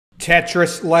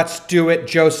Tetris, let's do it.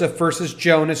 Joseph versus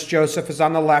Jonas. Joseph is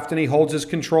on the left and he holds his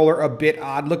controller a bit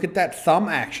odd. Look at that thumb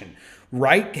action.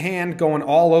 Right hand going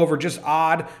all over, just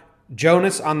odd.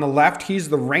 Jonas on the left, he's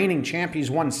the reigning champ.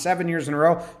 He's won 7 years in a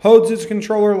row. Holds his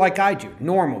controller like I do.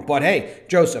 Normal. But hey,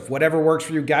 Joseph, whatever works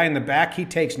for you. Guy in the back, he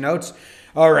takes notes.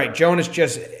 All right, Jonas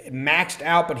just maxed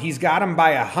out, but he's got him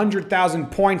by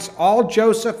 100,000 points. All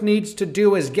Joseph needs to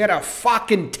do is get a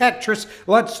fucking Tetris.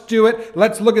 Let's do it.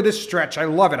 Let's look at this stretch. I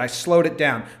love it. I slowed it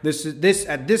down.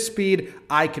 At this speed,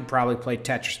 I could probably play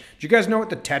Tetris. Do you guys know what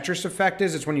the Tetris effect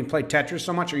is? It's when you play Tetris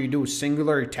so much or you do a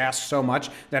singular task so much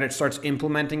that it starts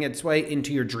implementing its way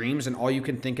into your dreams and all you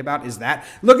can think about is that.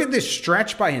 Look at this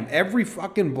stretch by him. Every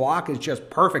fucking block is just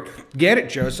perfect. Get it,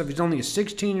 Joseph. He's only a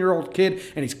 16-year-old kid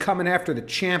and he's coming after the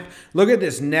champ. Look at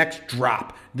this next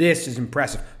drop. This is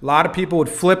impressive. A lot of people would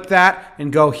flip that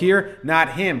and go here.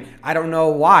 Not him. I don't know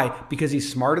why, because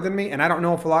he's smarter than me, and I don't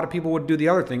know if a lot of people would do the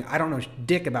other thing. I don't know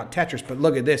dick about Tetris, but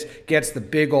look at this. Gets the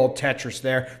big old Tetris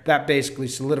there. That basically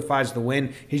solidifies the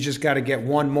win. He's just got to get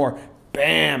one more.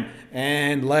 Bam!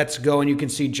 And let's go. And you can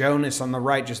see Jonas on the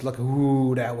right. Just look.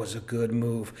 Ooh, that was a good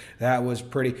move. That was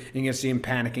pretty. You can see him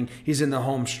panicking. He's in the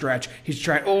home stretch. He's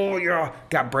trying. Oh, yeah.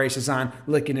 Got braces on.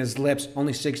 Licking his lips.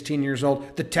 Only 16 years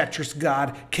old. The Tetris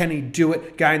god. Can he do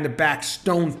it? Guy in the back.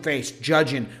 Stone-faced.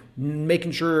 Judging.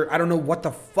 Making sure, I don't know what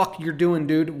the fuck you're doing,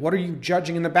 dude. What are you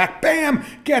judging in the back? Bam!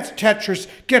 Gets Tetris,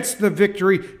 gets the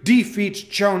victory, defeats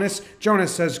Jonas.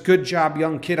 Jonas says, good job,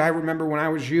 young kid. I remember when I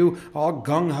was you, all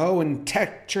gung-ho and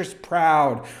Tetris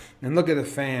proud. And look at the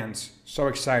fans. So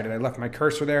excited. I left my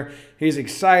cursor there. He's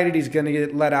excited. He's going to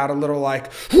get let out a little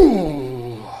like,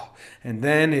 whoo! And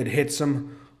then it hits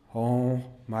him. Oh,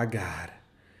 my God.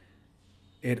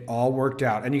 It all worked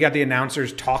out. And you got the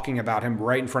announcers talking about him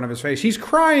right in front of his face. He's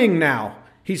crying now.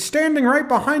 He's standing right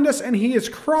behind us and he is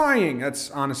crying.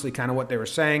 That's honestly kind of what they were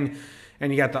saying.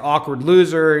 And you got the awkward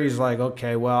loser. He's like,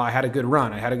 okay, well, I had a good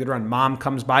run. I had a good run. Mom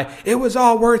comes by. It was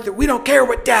all worth it. We don't care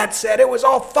what Dad said. It was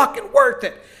all fucking worth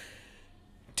it.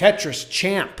 Tetris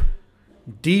champ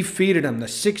defeated him. The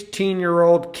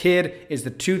 16-year-old kid is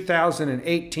the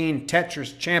 2018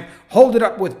 Tetris champ. Hold it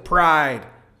up with pride.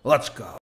 Let's go.